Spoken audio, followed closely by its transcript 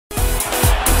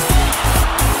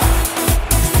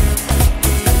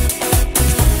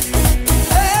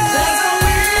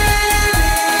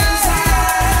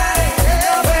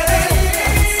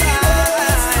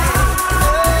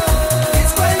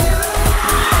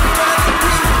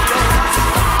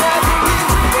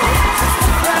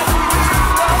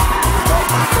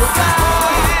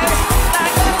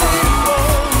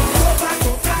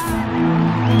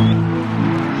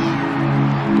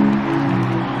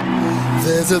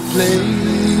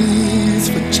place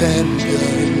for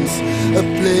champions, a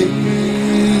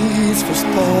place for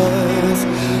stars,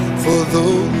 for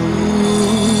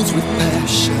those with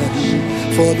passion,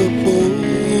 for the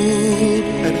bold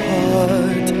at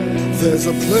heart. There's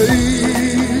a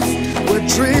place where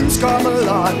dreams come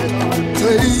alive, a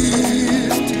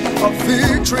taste of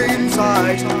victory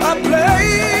inside, a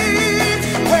place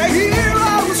where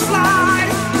heroes fly,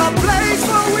 a place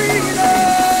for winners.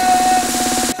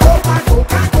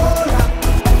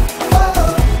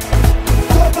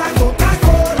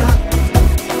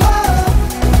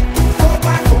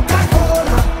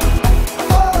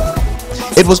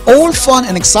 It was all fun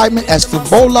and excitement as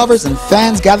football lovers and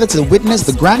fans gathered to witness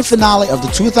the grand finale of the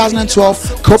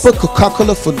 2012 COPA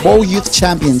Coca-Cola Football Youth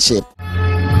Championship.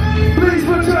 Please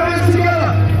put your hands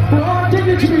together for our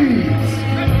dignitaries.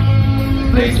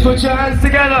 Please put your hands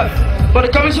together for the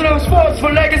Commissioner of Sports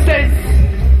for Legacy.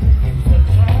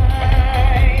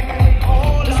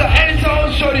 This is an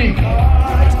end-zone shorty.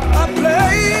 A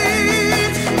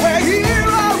place where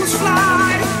heroes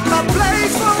fly, a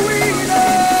place for winners.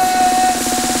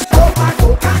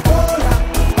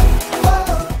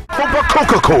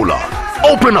 Coca-Cola,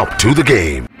 open up to the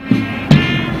game.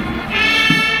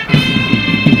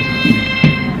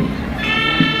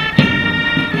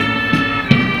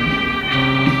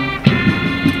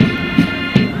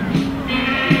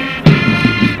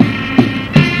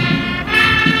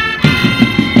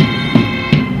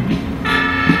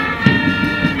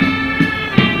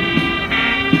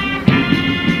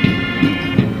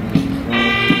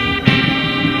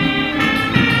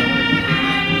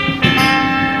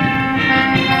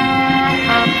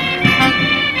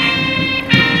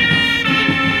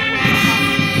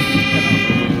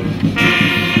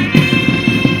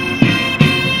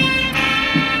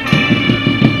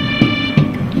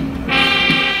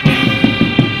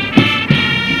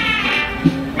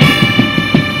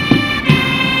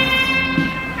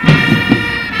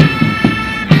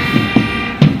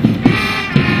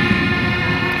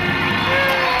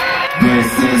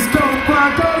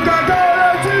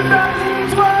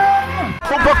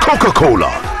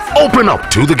 Coca-Cola, open up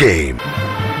to the game.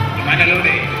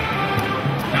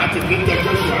 Now to Victor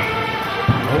Joshua,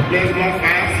 who plays more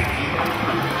fast.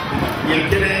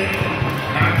 Yesterday,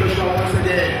 now Joshua once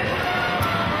again.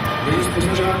 This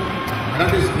position, and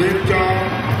that is great job.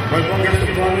 But one gets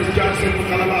the ball is Johnson for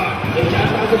Calabar. The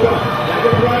chance has the ball, the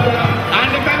brother, and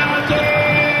the penalty.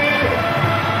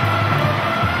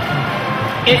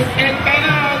 It's a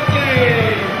penalty.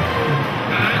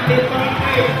 And the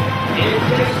penalty. It's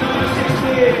just number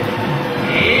 16.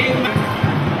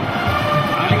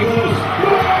 And he goes.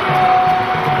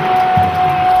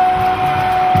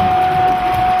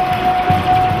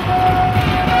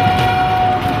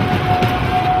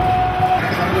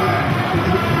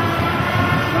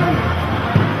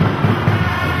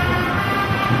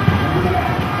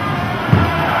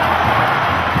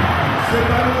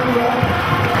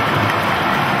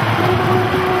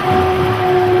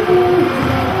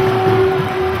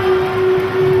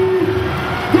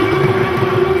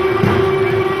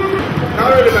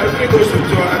 Goes to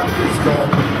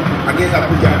against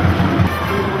Abuja.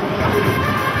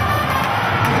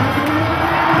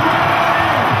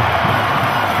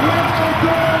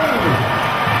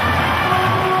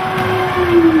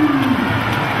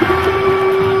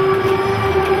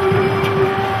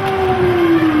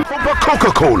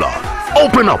 Coca-Cola,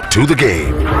 open up to the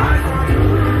game.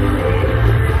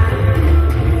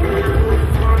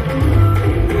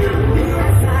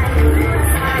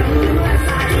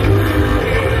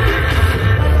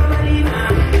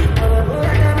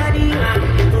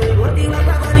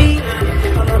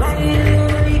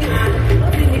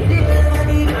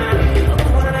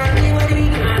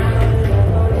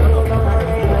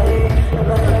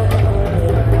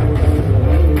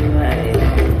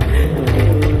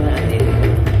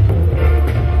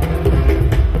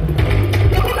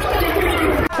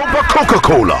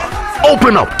 Coca-Cola,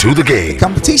 open up to the game. The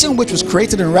competition, which was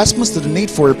created in response to the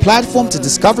need for a platform to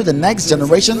discover the next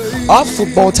generation of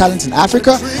football talent in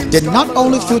Africa, did not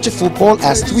only feature football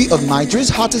as three of Nigeria's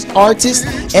hottest artists,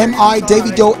 M.I,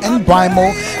 Davido and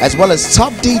Brimo, as well as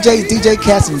top DJs, DJ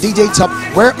Cass and DJ Top,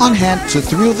 were on hand to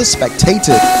thrill the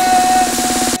spectators.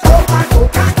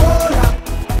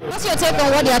 What's your take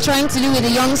on what they are trying to do with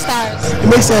the young stars? It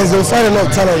makes sense. They'll find a lot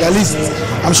of talent. At least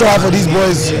I'm sure half of these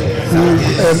boys will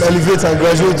elevate and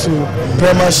graduate to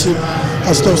premiership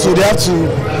and stuff. So they have to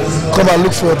come and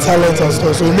look for talent and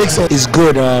stuff. So it makes sense. It's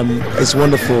good. It's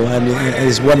wonderful, and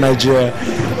it's what Nigeria.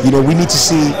 We need to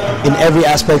see in every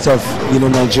aspect of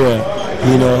Nigeria.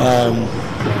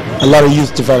 A lot of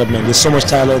youth development. There's so much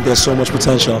talent. There's so much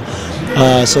potential,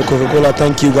 So Coca-Cola,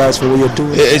 thank you guys for what you're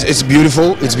doing. It's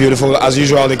beautiful. It's beautiful. As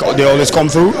usual, they always come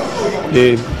through.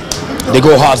 They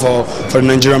go hard for the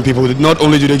Nigerian people. Not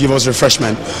only do they give us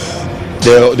refreshment,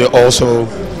 they also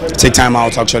take time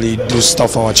out to actually do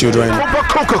stuff for our children.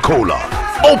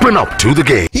 Coca-Cola, open up to the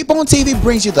game. HipTv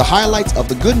brings you the highlights of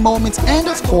the good moments and,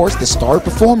 of course, the star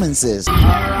performances.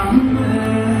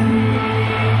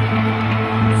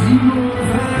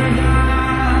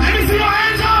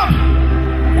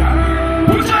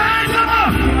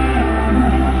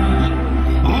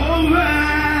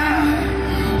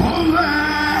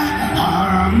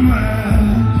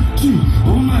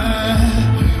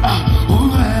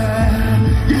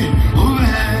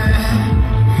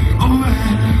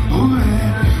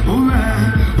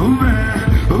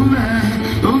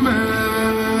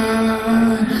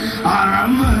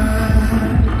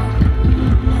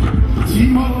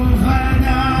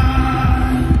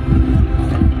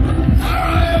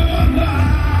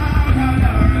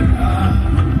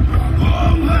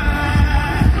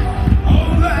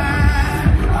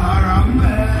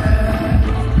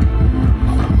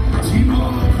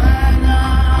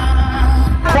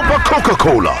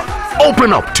 Coca-Cola,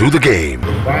 open up to the game.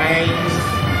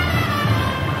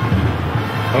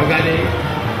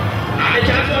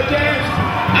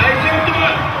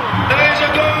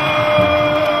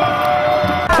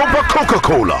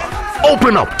 Coca-Cola,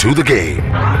 open up to the game.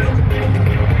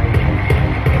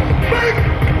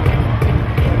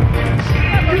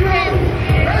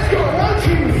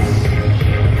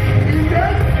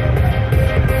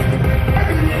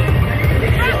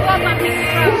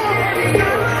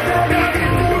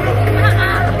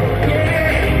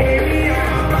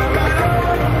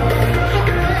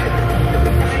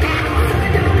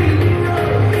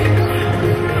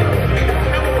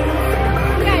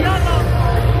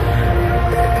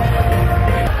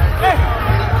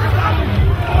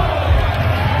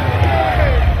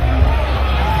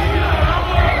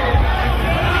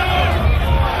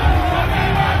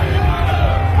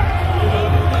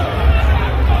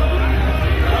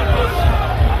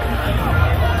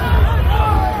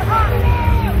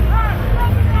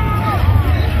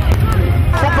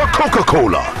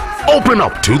 Coca-Cola, open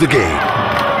up to the game.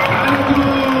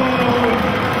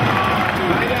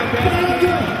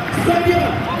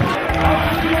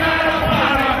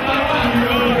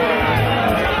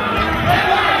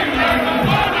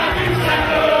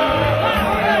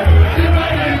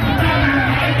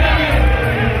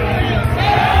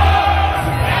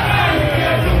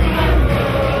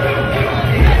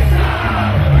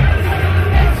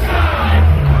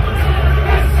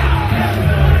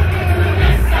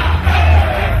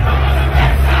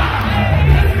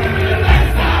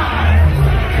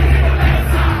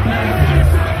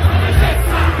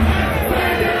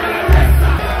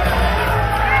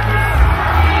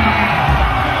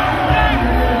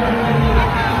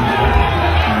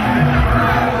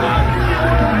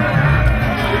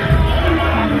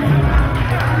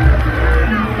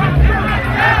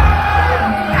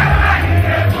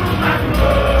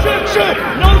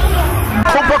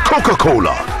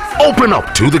 Coca-Cola, open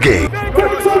up to the game.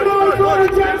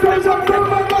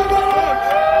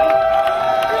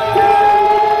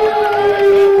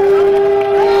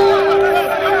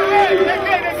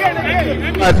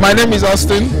 My name is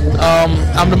Austin.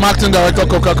 I'm the marketing director of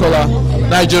Coca-Cola,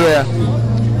 Nigeria.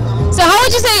 So how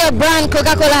would you say your brand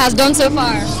Coca-Cola has done so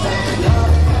far?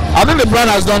 I think the brand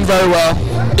has done very well.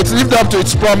 It's lived up to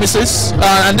its promises,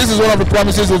 and this is one of the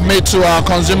promises we've made to our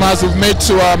consumers, we've made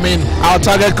to our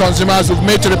target consumers, we've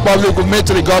made to the public, we've made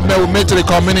to the government, we've made to the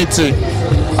community.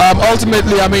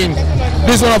 Ultimately,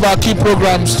 this is one of our key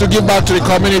programs to give back to the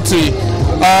community.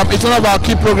 It's one of our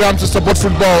key programs to support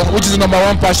football, which is the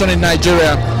 #1 passion in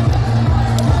Nigeria.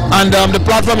 And the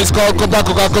platform is called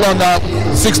Coca-Cola Under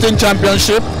 16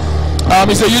 Championship.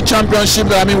 It's a youth championship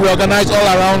that we organize all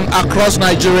around across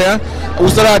Nigeria. We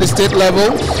started at the state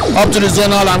level up to the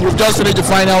zonal, and we've just finished the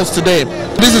finals today.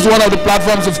 This is one of the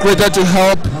platforms we've created to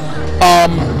help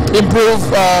improve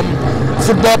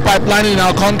football pipelining in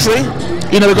our country.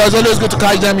 Because it's always good to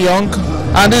catch them young,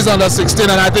 and this is under 16,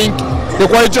 and I think the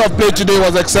quality of play today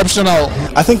was exceptional.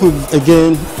 I think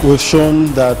we've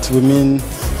shown that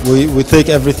we take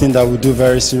everything that we do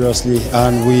very seriously,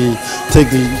 and we take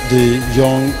the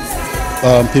young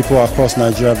people across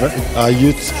Nigeria, our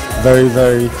youth, very,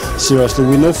 very seriously.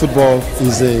 We know football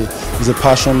is a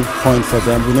passion point for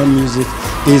them. We know music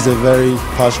is a very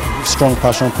strong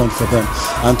passion point for them.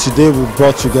 And today we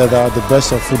brought together the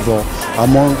best of football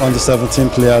among under 17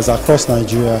 players across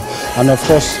Nigeria, and of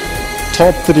course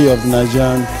top 3 of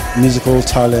Nigerian musical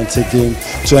talent again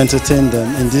to entertain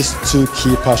them in these 2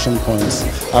 key passion points.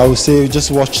 I would say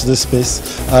just watch this space,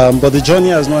 but the journey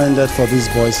has not ended for these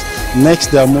boys. Next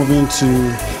they are moving to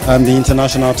the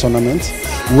international tournament,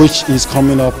 which is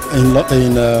coming up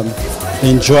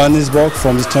in Johannesburg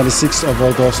from the 26th of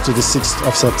August to the 6th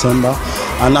of September,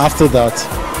 and after that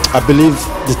I believe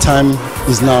the time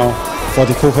is now for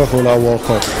the Coca-Cola World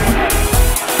Cup.